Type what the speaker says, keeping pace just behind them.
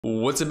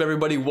What's up,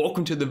 everybody?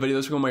 Welcome to the video.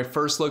 This is my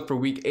first look for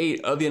week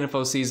 8 of the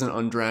NFL season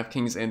on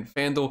DraftKings and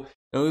FanDuel.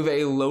 And we have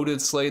a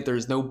loaded slate.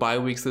 There's no bye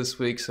weeks this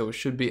week, so it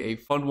should be a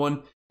fun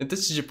one. If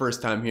this is your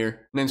first time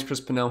here, my name's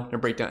Pennell, and I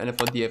break down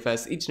NFL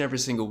DFS each and every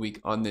single week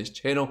on this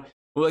channel.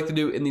 What I like to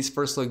do in these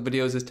first look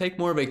videos is take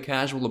more of a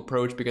casual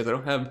approach because I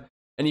don't have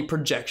any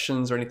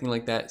projections or anything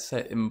like that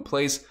set in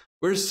place.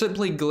 We're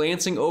simply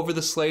glancing over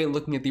the slate,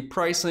 looking at the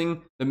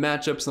pricing, the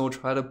matchups, and we'll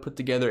try to put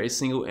together a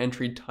single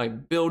entry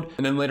type build.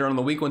 And then later on in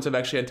the week, once I've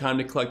actually had time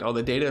to collect all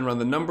the data and run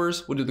the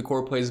numbers, we'll do the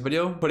core plays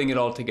video, putting it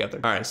all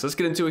together. All right, so let's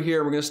get into it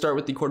here. We're going to start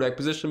with the quarterback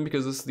position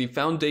because this is the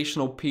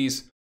foundational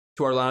piece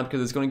to our lineup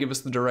because it's going to give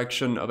us the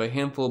direction of a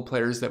handful of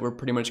players that we're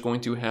pretty much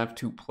going to have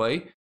to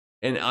play.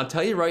 And I'll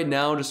tell you right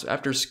now, just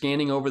after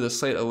scanning over the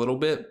slate a little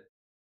bit,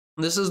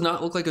 this does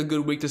not look like a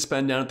good week to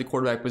spend down at the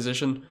quarterback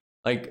position.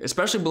 Like,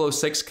 especially below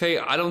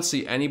 6K, I don't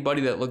see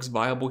anybody that looks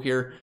viable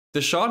here.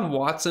 Deshaun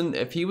Watson,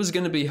 if he was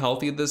going to be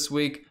healthy this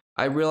week,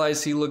 I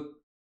realized he looked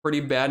pretty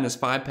bad in his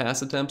 5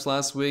 pass attempts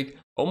last week.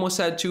 Almost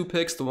had 2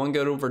 picks. The one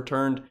got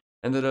overturned.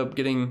 Ended up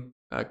getting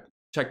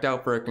checked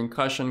out for a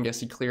concussion. Guess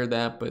he cleared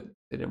that, but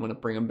they didn't want to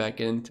bring him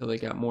back in until they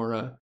got more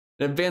an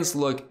advanced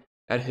look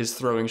at his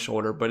throwing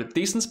shoulder. But a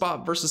decent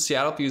spot versus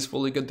Seattle if he was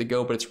fully good to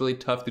go, but it's really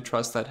tough to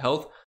trust that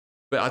health.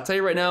 But I'll tell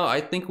you right now, I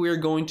think we are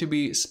going to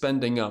be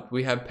spending up.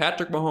 We have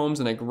Patrick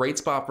Mahomes in a great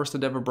spot versus the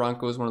Denver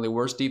Broncos, one of the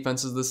worst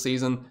defenses this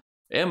season.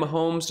 And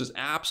Mahomes just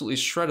absolutely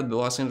shredded the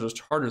Los Angeles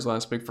Chargers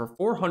last week for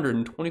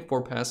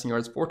 424 passing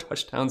yards, 4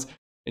 touchdowns,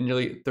 and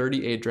nearly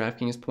 38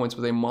 DraftKings points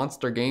with a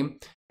monster game.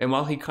 And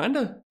while he kind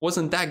of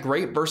wasn't that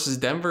great versus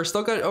Denver,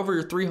 still got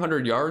over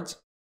 300 yards,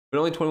 but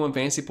only 21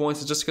 fantasy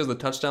points. It's just because the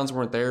touchdowns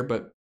weren't there,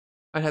 but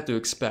I'd have to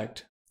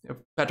expect if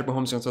Patrick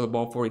Mahomes is going to throw the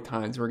ball 40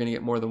 times, we're going to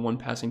get more than 1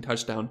 passing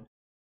touchdown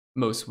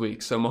most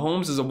weeks. So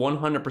Mahomes is a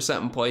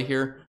 100% in play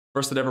here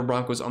versus the Denver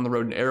Broncos on the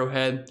road in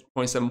Arrowhead.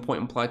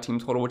 27-point implied team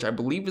total, which I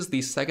believe is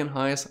the second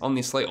highest on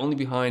the slate, only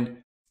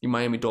behind the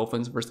Miami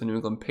Dolphins versus the New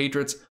England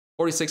Patriots.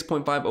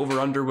 46.5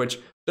 over-under, which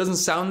doesn't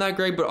sound that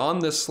great, but on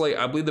this slate,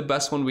 I believe the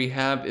best one we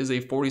have is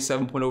a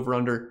 47-point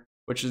over-under,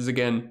 which is,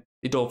 again,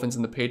 the Dolphins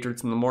and the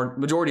Patriots, and the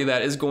majority of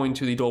that is going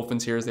to the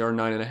Dolphins here as they are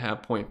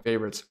 9.5-point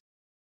favorites.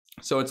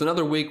 So it's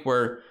another week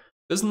where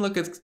doesn't look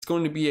like it's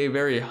going to be a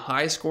very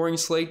high scoring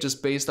slate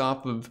just based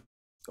off of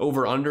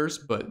over-unders,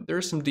 but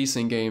there's some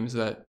decent games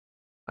that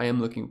I am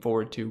looking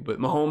forward to. But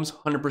Mahomes,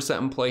 100%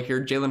 in play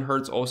here. Jalen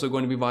Hurts also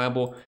going to be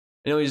viable.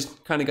 I know he's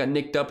kind of got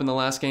nicked up in the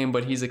last game,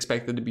 but he's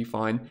expected to be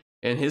fine.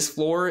 And his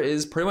floor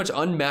is pretty much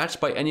unmatched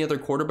by any other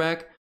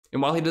quarterback.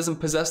 And while he doesn't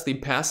possess the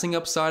passing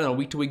upside on a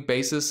week-to-week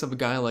basis of a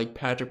guy like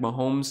Patrick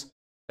Mahomes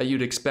that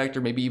you'd expect,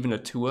 or maybe even a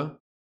Tua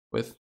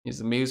with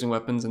his amazing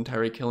weapons in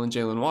Tyreek Hill and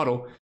Jalen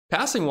Waddle,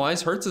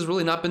 passing-wise, Hurts has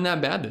really not been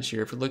that bad this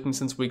year. If you're looking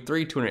since week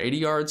 3, 280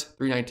 yards,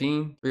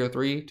 319,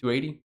 303,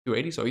 280,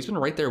 280. So he's been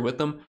right there with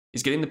them.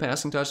 He's getting the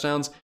passing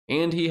touchdowns,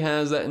 and he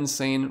has that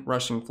insane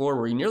rushing floor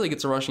where he nearly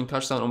gets a rushing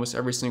touchdown almost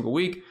every single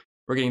week.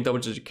 We're getting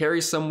double-digit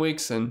carries some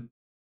weeks, and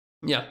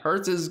yeah,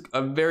 Hurts is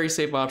a very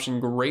safe option.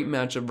 Great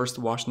matchup versus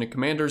the Washington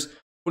Commanders.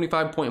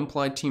 25-point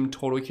implied team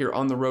total here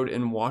on the road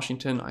in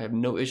Washington. I have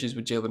no issues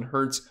with Jalen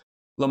Hurts.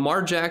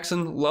 Lamar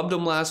Jackson, loved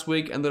him last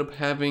week, ended up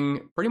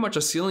having pretty much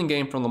a ceiling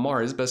game from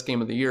Lamar, his best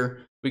game of the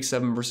year. Week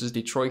 7 versus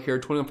Detroit here,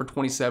 21 for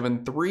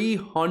 27,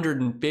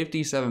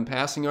 357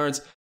 passing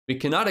yards. We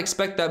cannot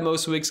expect that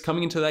most weeks.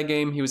 Coming into that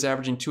game, he was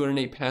averaging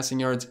 208 passing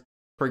yards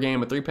per game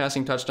with 3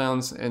 passing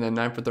touchdowns and then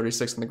 9 for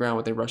 36 on the ground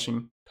with a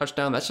rushing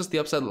touchdown. That's just the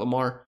upside that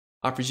Lamar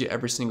offers you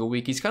every single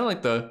week. He's kind of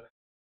like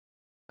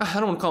I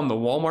don't want to call him the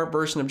Walmart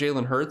version of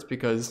Jalen Hurts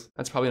because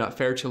that's probably not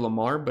fair to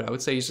Lamar, but I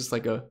would say he's just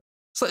like a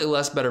slightly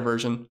less better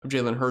version of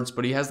Jalen Hurts,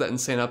 but he has that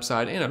insane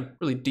upside and a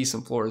really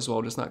decent floor as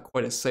well, just not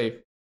quite as safe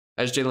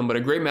as Jalen. But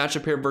a great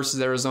matchup here versus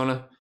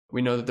Arizona.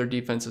 We know that their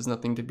defense is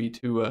nothing to be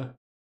too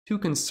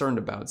concerned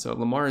about. So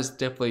Lamar is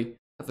definitely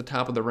at the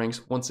top of the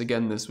ranks once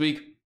again this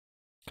week.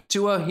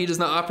 Tua, he does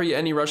not offer you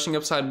any rushing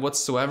upside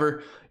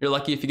whatsoever. You're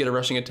lucky if you get a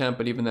rushing attempt,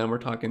 but even then we're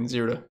talking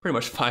 0 to pretty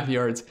much 5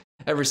 yards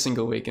every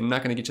single week and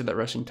not going to get you that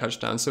rushing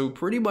touchdown. So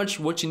pretty much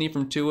what you need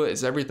from Tua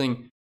is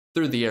everything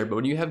through the air. But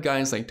when you have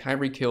guys like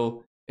Tyreek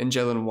Hill and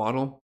Jalen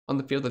Waddle on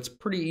the field, that's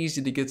pretty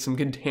easy to get some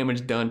good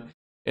damage done.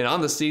 And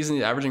on the season,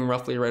 he's averaging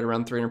roughly right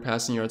around 300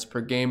 passing yards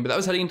per game. But that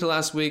was heading into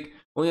last week.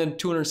 Only had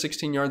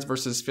 216 yards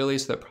versus Philly,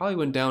 so that probably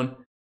went down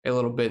a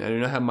little bit. I do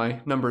not have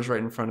my numbers right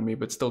in front of me,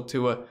 but still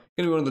Tua going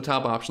to be one of the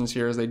top options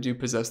here as they do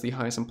possess the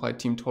highest implied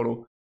team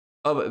total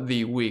of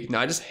the week. Now,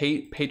 I just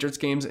hate Patriots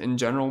games in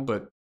general,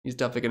 but he's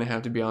definitely going to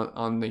have to be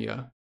on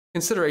the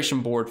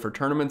consideration board for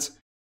tournaments.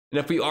 And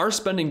if we are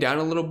spending down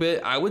a little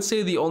bit, I would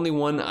say the only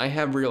one I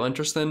have real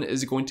interest in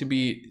is going to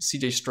be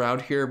CJ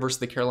Stroud here versus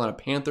the Carolina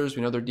Panthers.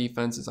 We know their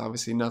defense is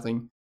obviously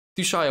nothing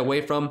to shy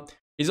away from.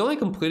 He's only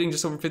completing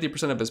just over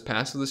 50% of his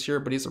passes this year,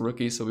 but he's a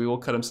rookie, so we will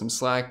cut him some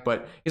slack.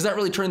 But he's not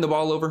really turning the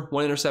ball over.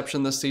 1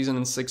 interception this season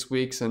in 6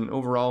 weeks. And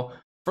overall,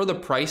 for the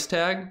price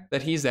tag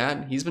that he's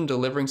at, he's been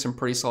delivering some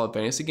pretty solid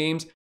fantasy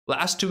games.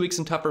 Last 2 weeks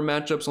in tougher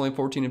matchups, only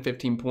 14 and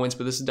 15 points,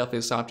 but this is definitely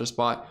a softer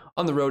spot.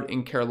 On the road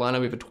in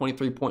Carolina, we have a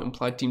 23-point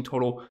implied team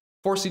total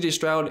for CJ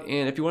Stroud.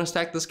 And if you want to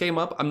stack this game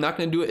up, I'm not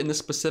going to do it in this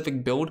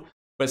specific build,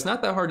 but it's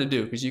not that hard to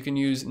do because you can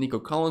use Nico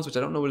Collins, which I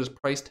don't know what his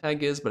price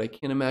tag is, but I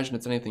can't imagine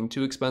it's anything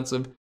too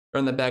expensive.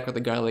 Run that back with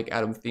a guy like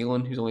Adam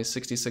Thielen, who's only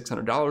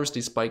 $6,600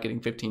 despite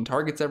getting 15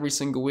 targets every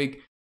single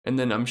week. And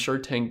then I'm sure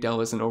Tank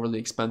Dell isn't overly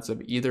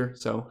expensive either,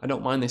 so I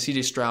don't mind the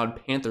CJ Stroud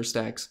Panther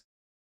stacks.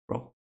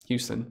 Well,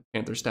 Houston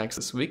Panther stacks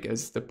this week,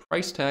 as the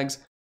price tags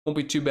won't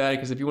be too bad,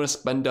 because if you want to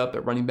spend up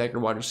at running back or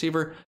wide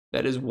receiver,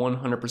 that is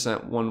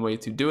 100% one way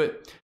to do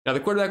it. Now,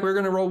 the quarterback we're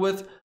going to roll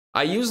with,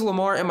 I used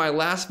Lamar in my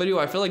last video.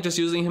 I feel like just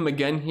using him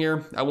again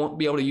here. I won't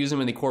be able to use him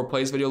in the core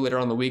plays video later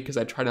on in the week because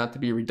I try not to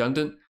be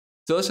redundant.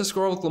 So let's just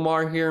scroll with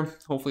Lamar here.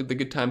 Hopefully the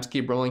good times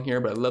keep rolling here,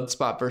 but I love the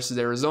spot versus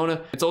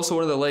Arizona. It's also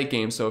one of the late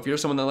games, so if you're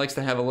someone that likes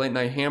to have a late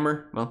night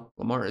hammer, well,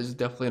 Lamar is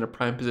definitely in a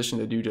prime position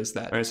to do just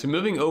that. All right, so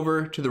moving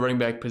over to the running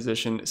back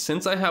position,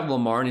 since I have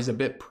Lamar and he's a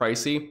bit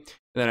pricey,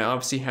 then I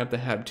obviously have to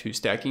have 2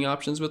 stacking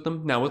options with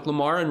them. Now with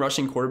Lamar and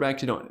rushing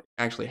quarterbacks, you don't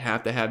actually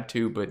have to have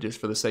 2, but just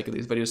for the sake of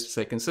these videos to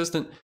stay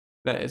consistent,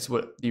 that is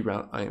what the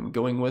route I am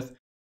going with.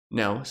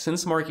 Now,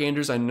 since Mark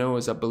Andrews, I know,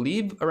 is I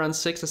believe around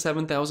 $6,000 to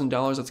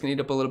 $7,000, that's gonna eat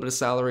up a little bit of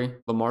salary.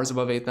 Lamar's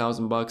above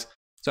 $8,000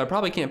 so I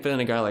probably can't fit in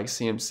a guy like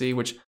CMC,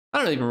 which I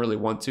don't even really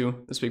want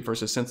to this week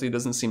versus Cincy. It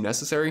doesn't seem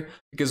necessary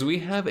because we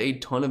have a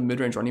ton of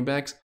mid-range running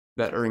backs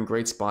that are in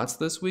great spots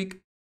this week.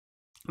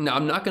 Now,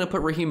 I'm not gonna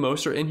put Raheem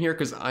Mostert in here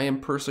because I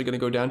am personally gonna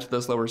go down to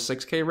this lower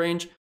 6K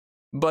range,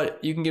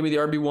 but you can give me the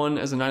RB1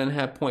 as a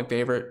 9.5 point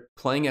favorite,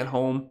 playing at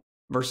home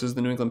versus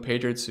the New England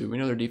Patriots, who we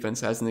know their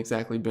defense hasn't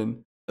exactly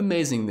been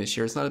amazing this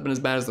year. It's not been as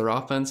bad as their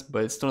offense,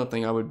 but it's still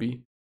nothing I would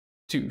be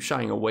too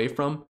shying away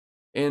from.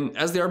 And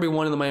as the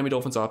RB1 in the Miami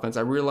Dolphins offense,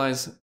 I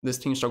realize this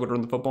team struggled to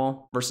run the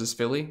football versus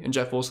Philly, and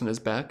Jeff Wilson is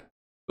back.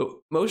 But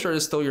Mostert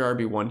is still your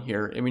RB1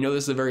 here, and we know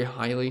this is a very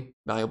highly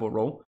valuable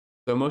role.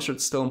 So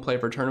Mostert's still in play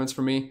for tournaments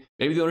for me.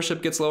 Maybe the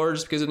ownership gets lower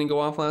just because it didn't go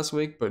off last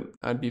week, but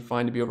I'd be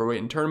fine to be overweight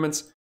in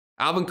tournaments.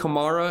 Alvin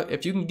Kamara,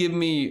 if you can give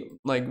me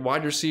like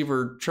wide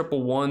receiver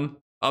 111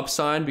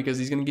 upside, because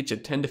he's going to get you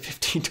 10 to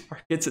 15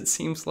 targets, it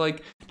seems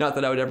like. Not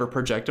that I would ever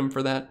project him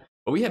for that,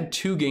 but we have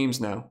 2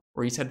 games now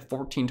where he's had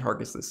 14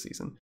 targets this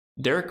season.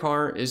 Derek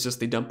Carr is just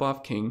the dump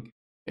off king,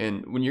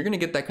 and when you're going to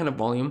get that kind of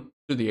volume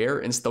through the air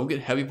and still get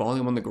heavy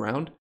volume on the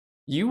ground,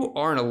 you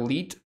are an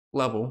elite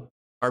level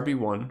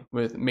RB1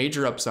 with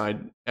major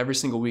upside every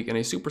single week and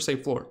a super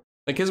safe floor.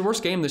 Like, his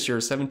worst game this year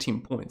is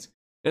 17 points.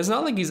 And it's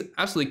not like he's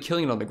absolutely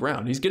killing it on the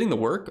ground. He's getting the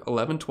work,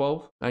 11,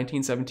 12,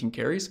 19, 17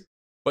 carries.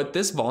 But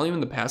this volume in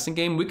the passing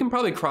game, we can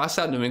probably cross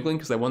out New England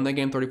because they won that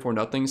game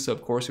 34-0. So,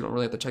 of course, we don't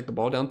really have to check the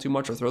ball down too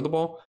much or throw the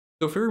ball.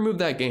 So, if we remove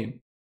that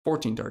game,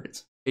 14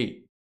 targets,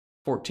 8,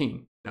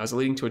 14. Now, is it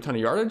leading to a ton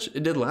of yardage?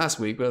 It did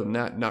last week, but other than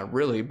that, not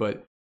really. But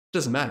it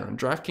doesn't matter. On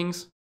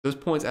DraftKings, those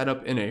points add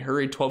up in a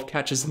hurry, 12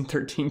 catches and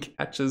 13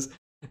 catches.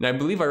 And I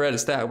believe I read a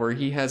stat where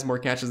he has more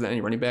catches than any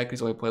running back.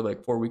 He's only played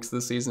like 4 weeks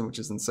this season, which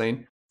is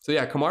insane. So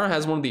yeah, Kamara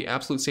has one of the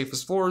absolute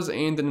safest floors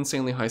and an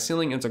insanely high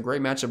ceiling. And it's a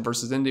great matchup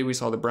versus Indy. We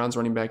saw the Browns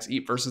running backs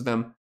eat versus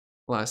them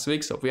last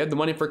week. So if we had the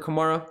money for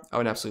Kamara, I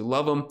would absolutely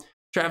love him.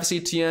 Travis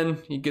Etienne,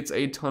 he gets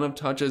a ton of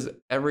touches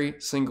every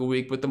single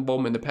week with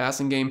involvement in the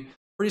passing game.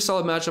 Pretty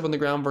solid matchup on the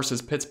ground versus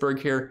Pittsburgh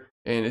here.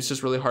 And it's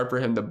just really hard for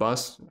him to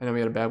bust. I know we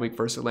had a bad week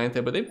versus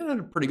Atlanta, but they've been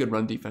a pretty good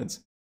run defense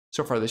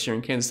so far this year.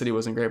 And Kansas City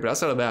wasn't great. But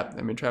outside of that,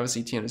 I mean, Travis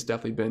Etienne has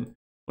definitely been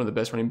one of the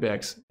best running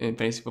backs in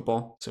fantasy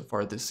football so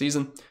far this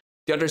season.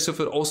 DeAndre Swift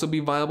would also be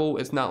viable.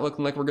 It's not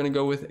looking like we're going to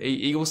go with a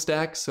Eagle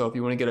stack. So if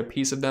you want to get a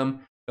piece of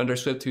them, DeAndre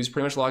Swift, who's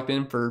pretty much locked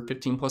in for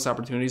 15 plus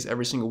opportunities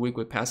every single week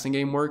with passing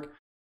game work,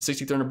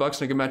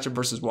 $6,300 in a good matchup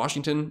versus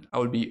Washington, I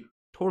would be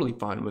totally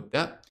fine with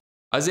that.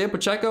 Isaiah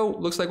Pacheco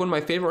looks like one of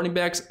my favorite running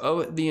backs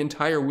of the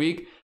entire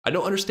week. I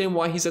don't understand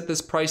why he's at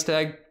this price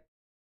tag.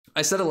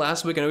 I said it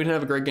last week. I know he didn't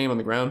have a great game on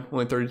the ground,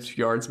 only 32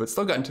 yards, but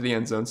still got into the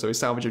end zone. So he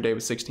salvaged your day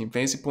with 16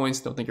 fantasy points.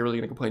 Don't think you're really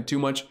going to complain too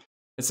much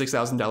at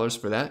 $6,000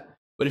 for that.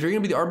 But if you're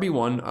going to be the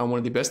RB1 on one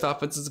of the best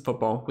offenses in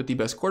football with the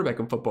best quarterback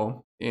in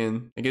football,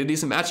 and I get a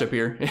decent matchup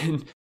here,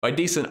 and by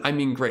decent, I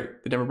mean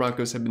great. The Denver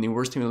Broncos have been the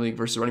worst team in the league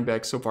versus running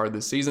backs so far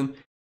this season.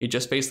 He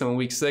just faced them in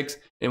week 6,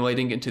 and while he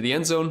didn't get into the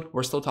end zone,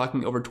 we're still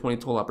talking over 20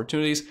 total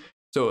opportunities.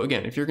 So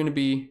again, if you're going to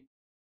be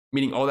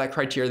meeting all that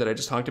criteria that I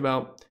just talked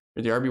about,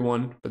 you're the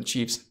RB1 for the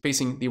Chiefs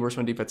facing the worst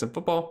run defense in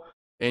football,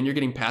 and you're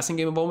getting passing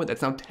game involvement.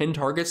 That's now 10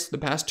 targets the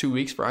past 2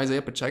 weeks for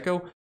Isaiah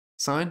Pacheco.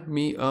 Sign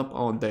me up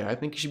all day. I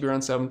think he should be around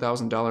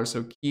 $7,000,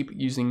 so keep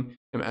using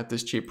him at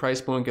this cheap price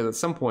point because at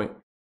some point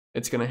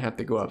it's going to have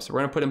to go up. So we're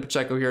going to put in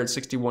Pacheco here at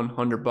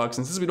 $6,100.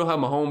 And since we don't have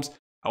Mahomes,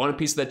 I want a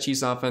piece of that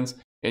Chiefs offense,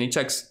 and he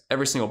checks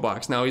every single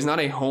box. Now, he's not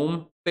a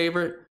home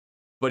favorite,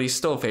 but he's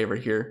still a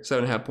favorite here.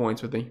 7.5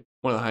 points with one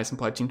of the highest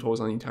implied team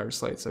totals on the entire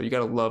slate. So you got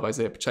to love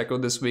Isaiah Pacheco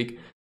this week.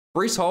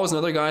 Breece Hall is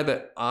another guy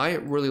that I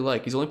really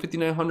like. He's only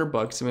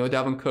 $5,900. I mean,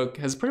 Dalvin Cook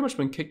has pretty much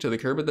been kicked to the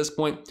curb at this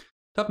point.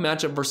 Tough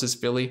matchup versus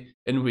Philly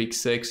in week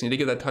 6. You need to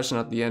get that touchdown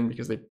at the end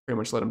because they pretty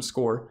much let him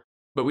score.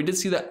 But we did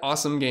see that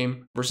awesome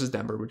game versus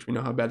Denver, which we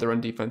know how bad their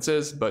run defense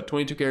is. But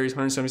 22 carries,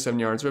 177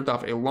 yards, ripped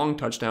off a long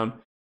touchdown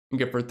and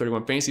get for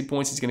 31 fantasy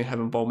points. He's going to have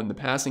involvement in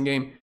the passing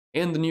game.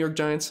 And the New York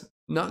Giants,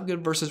 not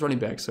good versus running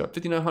backs. So at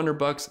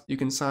 $5,900, you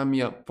can sign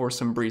me up for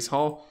some Breece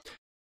Hall.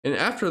 And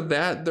after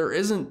that, there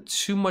isn't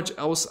too much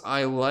else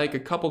I like. A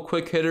couple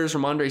quick hitters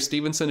from Andre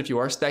Stevenson. If you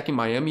are stacking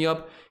Miami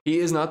up, he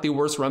is not the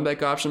worst run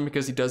back option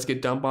because he does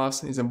get dump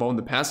offs. He's involved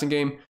in the passing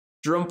game.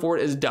 Jerome Ford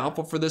is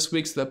doubtful for this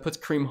week, so that puts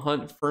Kareem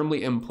Hunt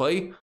firmly in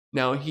play.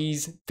 Now,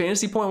 he's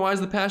fantasy point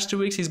wise the past 2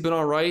 weeks, he's been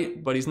all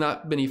right, but he's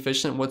not been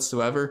efficient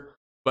whatsoever.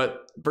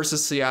 But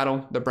versus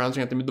Seattle, the Browns are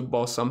going to have to move the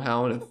ball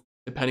somehow. And if,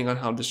 depending on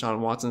how Deshaun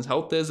Watson's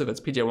health is, if it's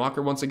PJ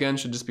Walker once again,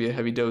 should just be a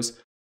heavy dose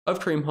of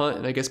Kareem Hunt.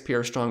 And I guess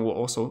Pierre Strong will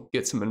also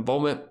get some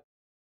involvement.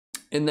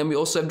 And then we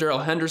also have Darrell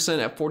Henderson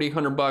at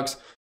 $4,800,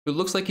 who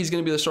looks like he's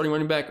going to be the starting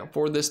running back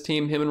for this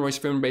team. Him and Royce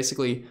Freeman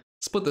basically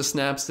split the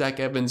snaps. Zach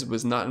Evans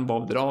was not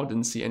involved at all,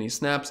 didn't see any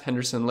snaps.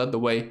 Henderson led the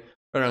way,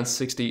 around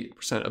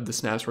 60% of the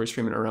snaps. Royce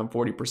Freeman around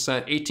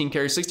 40%. 18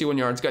 carries, 61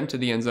 yards, got into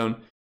the end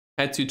zone,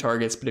 had 2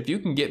 targets. But if you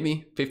can get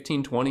me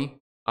 15, 20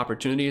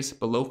 opportunities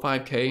below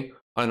 5K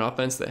on an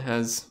offense that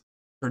has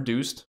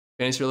produced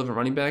fantasy relevant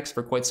running backs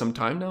for quite some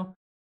time now,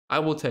 I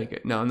will take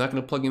it. Now, I'm not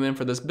going to plug him in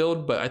for this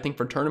build, but I think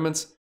for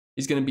tournaments,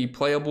 he's going to be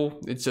playable.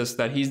 It's just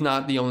that he's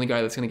not the only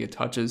guy that's going to get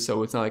touches,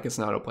 so it's not like it's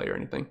an auto play or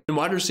anything. In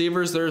wide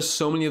receivers, there's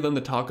so many of them to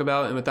talk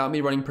about, and without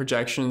me running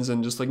projections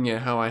and just looking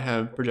at how I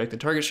have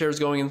projected target shares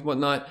going and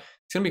whatnot,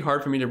 it's going to be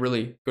hard for me to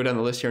really go down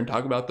the list here and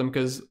talk about them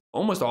because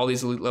almost all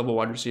these elite level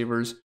wide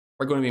receivers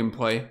are going to be in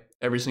play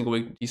every single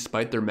week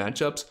despite their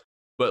matchups.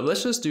 But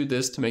let's just do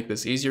this to make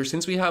this easier.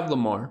 Since we have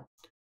Lamar,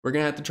 we're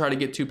going to have to try to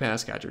get 2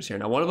 pass catchers here.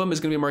 Now, one of them is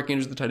going to be Mark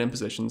Andrews at the tight end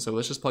position, so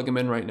let's just plug him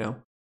in right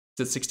now.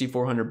 It's at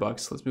 $6,400.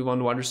 Let's move on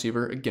to wide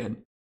receiver again.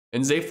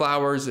 And Zay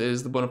Flowers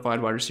is the bona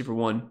fide wide receiver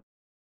 1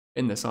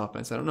 in this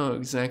offense. I don't know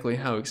exactly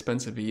how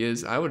expensive he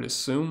is. I would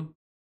assume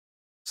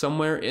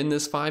somewhere in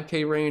this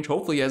 5K range.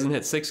 Hopefully he hasn't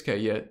hit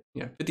 6K yet.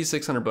 Yeah,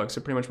 $5,600, so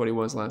pretty much what he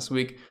was last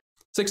week.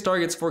 6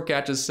 targets, 4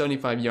 catches,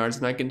 75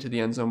 yards, not getting to the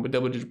end zone, but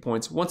double-digit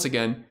points once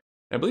again.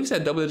 I believe he's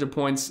had double-digit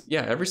points,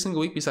 yeah, every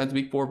single week besides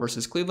week 4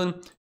 versus Cleveland.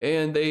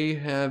 And they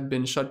have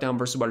been shut down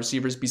versus wide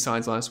receivers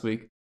besides last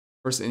week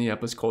versus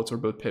Indianapolis Colts, where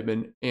both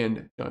Pittman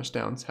and Josh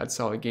Downs had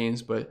solid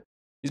games. But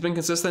he's been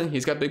consistent.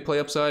 He's got big play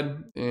upside,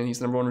 and he's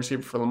the number 1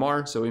 receiver for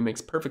Lamar, so he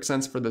makes perfect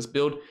sense for this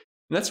build. And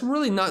that's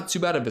really not too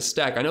bad of a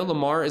stack. I know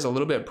Lamar is a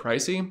little bit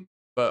pricey,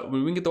 but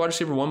when we can get the wide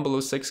receiver 1 below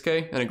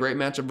 6K and a great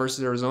matchup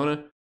versus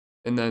Arizona,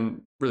 and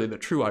then really the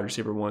true wide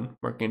receiver 1,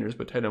 Mark Andrews,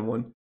 but tight end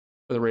 1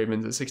 for the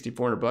Ravens at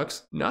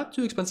 $6,400, not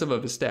too expensive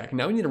of a stack.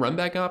 Now we need a run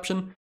back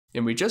option,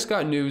 and we just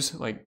got news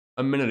like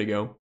a minute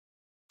ago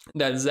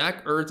that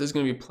Zach Ertz is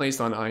going to be placed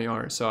on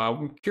IR. So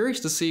I'm curious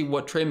to see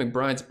what Trey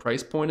McBride's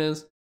price point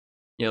is.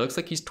 Yeah, it looks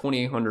like he's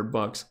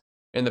 $2,800.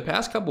 In the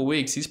past couple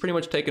weeks, he's pretty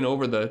much taken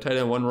over the tight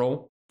end 1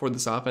 role for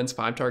this offense,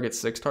 5 targets,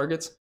 6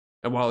 targets.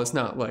 And while it's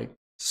not like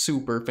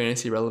super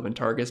fantasy relevant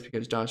targets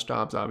because Josh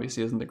Dobbs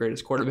obviously isn't the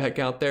greatest quarterback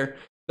out there,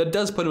 that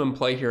does put him in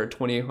play here at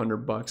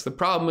 $2,800. The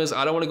problem is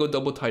I don't want to go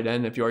double tight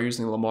end. If you are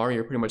using Lamar,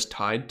 you're pretty much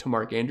tied to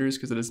Mark Andrews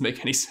because it doesn't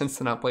make any sense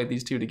to not play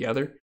these two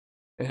together.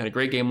 And had a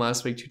great game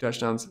last week, 2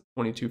 touchdowns,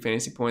 22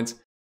 fantasy points.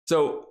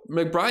 So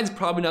McBride's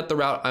probably not the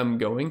route I'm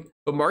going,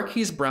 but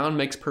Marquise Brown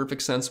makes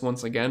perfect sense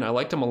once again. I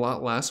liked him a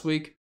lot last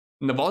week,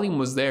 and the volume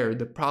was there.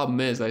 The problem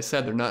is, I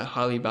said they're not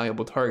highly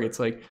valuable targets.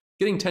 Like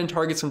getting 10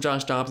 targets from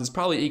Josh Dobbs is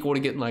probably equal to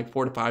getting like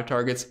 4 to 5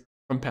 targets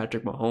from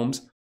Patrick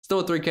Mahomes. Still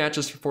at 3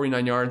 catches for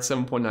 49 yards,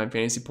 7.9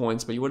 fantasy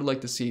points, but you would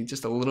like to see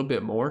just a little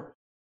bit more.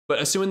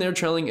 But assuming they're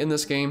trailing in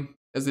this game,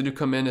 as they do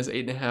come in as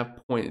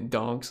 8.5-point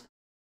dogs,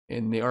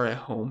 and they are at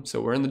home.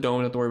 So we're in the dome,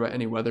 don't have to worry about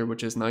any weather,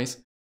 which is nice.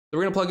 So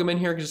we're going to plug him in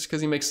here just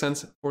because he makes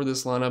sense for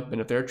this lineup. And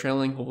if they're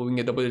trailing, hopefully we can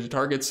get double-digit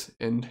targets.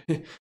 And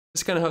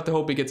just kind of have to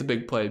hope he gets a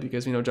big play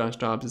because we know Josh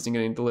Dobbs isn't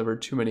going to deliver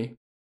too many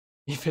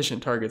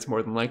efficient targets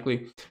more than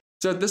likely.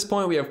 So at this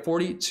point, we have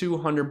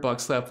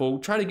 $4,200 left. We'll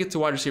try to get to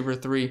wide receiver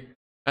 3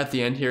 at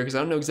the end here because I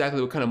don't know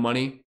exactly what kind of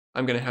money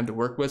I'm going to have to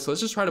work with. So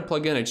let's just try to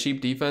plug in a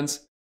cheap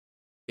defense.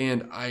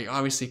 And I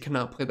obviously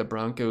cannot play the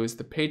Broncos.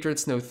 The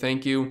Patriots, no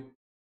thank you.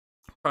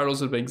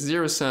 Cardinals would make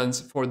 0 sense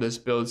for this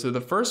build. So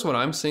the first one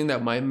I'm seeing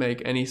that might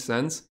make any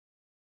sense,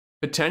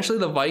 potentially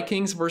the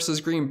Vikings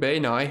versus Green Bay.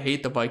 Now, I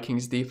hate the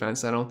Vikings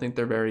defense. I don't think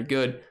they're very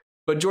good.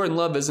 But Jordan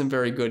Love isn't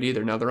very good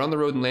either. Now, they're on the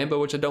road in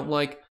Lambeau, which I don't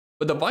like.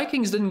 But the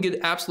Vikings didn't get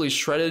absolutely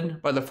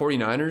shredded by the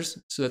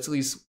 49ers. So that's at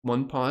least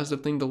one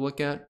positive thing to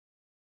look at.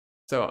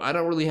 So I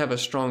don't really have a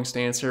strong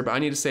stance here, but I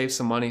need to save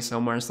some money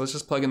somewhere. So let's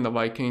just plug in the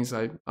Vikings.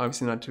 I'm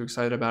obviously not too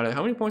excited about it.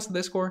 How many points did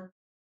they score?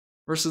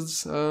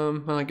 Versus,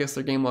 well, I guess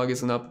their game log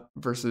isn't up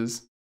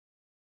versus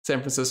San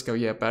Francisco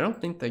yet, but I don't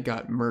think they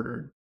got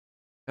murdered.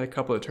 Had a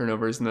couple of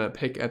turnovers and a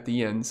pick at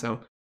the end,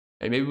 so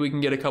hey, maybe we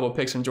can get a couple of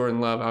picks from Jordan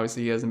Love.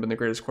 Obviously, he hasn't been the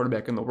greatest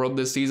quarterback in the world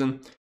this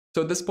season.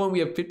 So at this point, we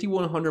have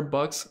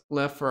 $5,100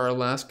 left for our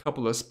last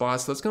couple of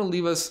spots. So that's going to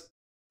leave us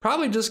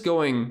probably just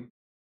going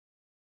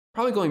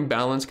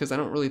balanced because I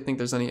don't really think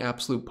there's any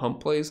absolute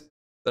pump plays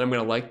that I'm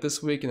going to like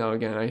this week. Now,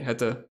 again, I had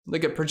to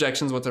look at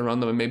projections, what's around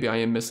them, and maybe I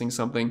am missing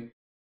something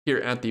here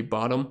at the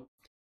bottom.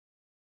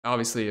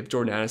 Obviously, if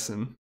Jordan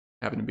Addison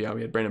happened to be out,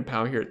 we had Brandon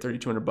Powell here at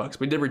 $3,200.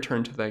 We did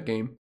return to that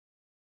game.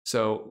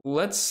 So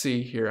let's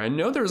see here. I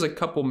know there's a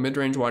couple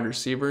mid-range wide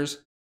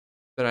receivers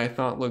that I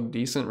thought looked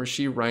decent.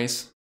 Rashee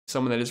Rice,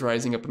 someone that is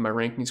rising up in my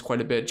rankings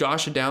quite a bit.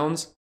 Josh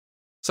Downs,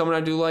 someone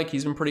I do like.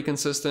 He's been pretty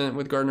consistent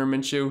with Gardner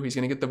Minshew. He's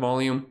going to get the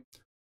volume.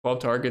 12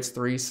 targets,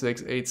 3,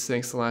 6, 8,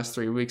 6 the last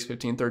 3 weeks,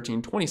 15,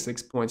 13,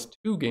 26 points,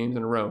 2 games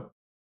in a row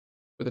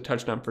with a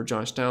touchdown for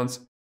Josh Downs.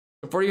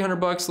 So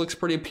 $4,800 looks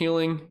pretty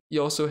appealing.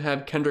 You also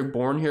have Kendrick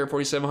Bourne here at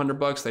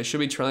 $4,700. They should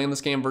be trailing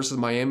this game versus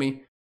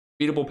Miami.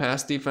 Beatable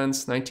pass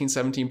defense, 19,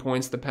 17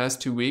 points the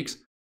past 2 weeks.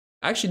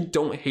 I actually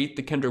don't hate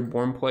the Kendrick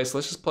Bourne play, so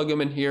let's just plug him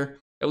in here.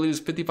 I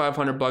believe there's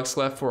 $5,500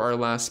 left for our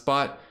last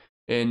spot.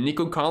 And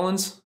Nico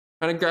Collins,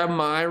 kind of grabbed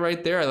my eye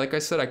right there. Like I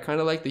said, I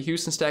kind of like the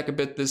Houston stack a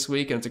bit this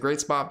week, and it's a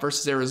great spot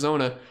versus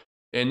Arizona.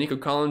 And Nico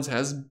Collins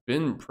has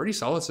been pretty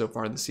solid so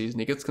far this season.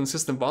 He gets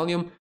consistent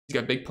volume. He's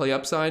got big play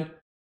upside.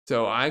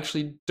 So I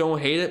actually don't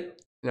hate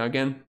it. Now,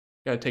 again,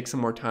 got to take some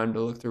more time to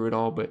look through it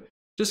all, but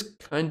just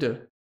kind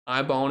of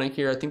eyeballing it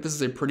here. I think this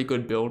is a pretty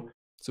good build.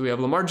 So we have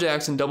Lamar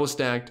Jackson double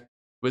stacked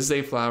with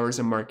Zay Flowers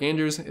and Mark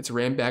Andrews. It's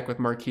ran back with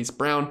Marquise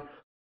Brown,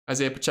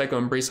 Isaiah Pacheco,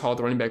 and Breece Hall at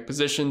the running back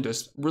position.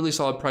 Just really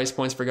solid price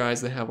points for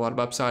guys that have a lot of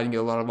upside and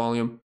get a lot of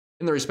volume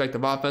in their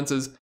respective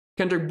offenses.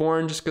 Kendrick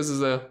Bourne, just because of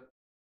the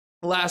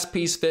last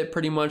piece fit,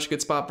 pretty much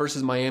good spot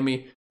versus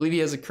Miami. I believe he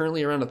has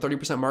currently around a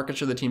 30% market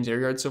share of the team's air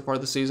yards so far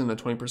this season, a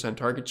 20%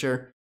 target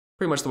share.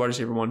 Pretty much the wide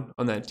receiver one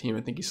on that team.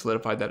 I think he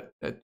solidified that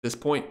at this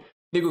point.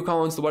 Nico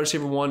Collins, the wide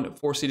receiver one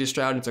for C.J.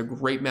 Stroud. It's a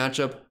great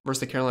matchup versus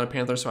the Carolina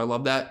Panthers, so I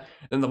love that.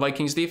 And the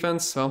Vikings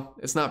defense, well,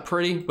 it's not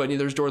pretty, but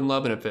neither is Jordan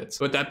Love, and it fits.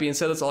 With that being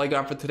said, that's all I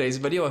got for today's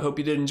video. I hope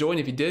you did enjoy, and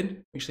if you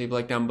did, make sure you leave a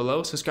like down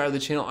below. Subscribe to the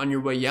channel on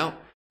your way out.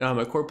 And I'll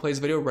have my core plays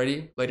video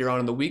ready later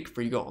on in the week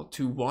for you all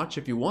to watch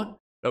if you want.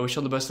 But I wish you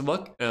all the best of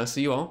luck, and I'll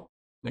see you all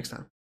next time.